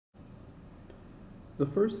The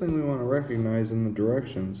first thing we want to recognize in the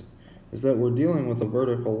directions is that we're dealing with a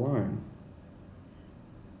vertical line.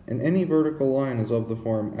 And any vertical line is of the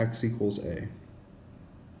form x equals a.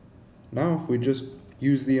 Now if we just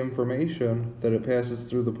use the information that it passes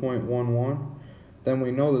through the point 1, 1, then we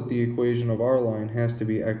know that the equation of our line has to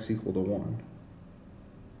be x equal to 1.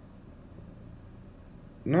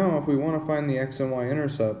 Now if we want to find the x and y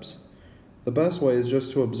intercepts, the best way is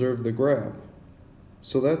just to observe the graph.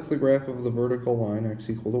 So that's the graph of the vertical line, x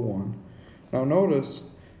equal to 1. Now notice,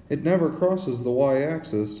 it never crosses the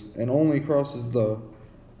y-axis and only crosses the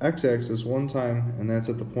x-axis one time, and that's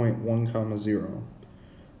at the point 1, 0.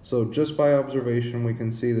 So just by observation, we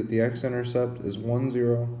can see that the x-intercept is 1,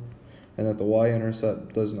 0, and that the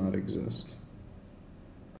y-intercept does not exist.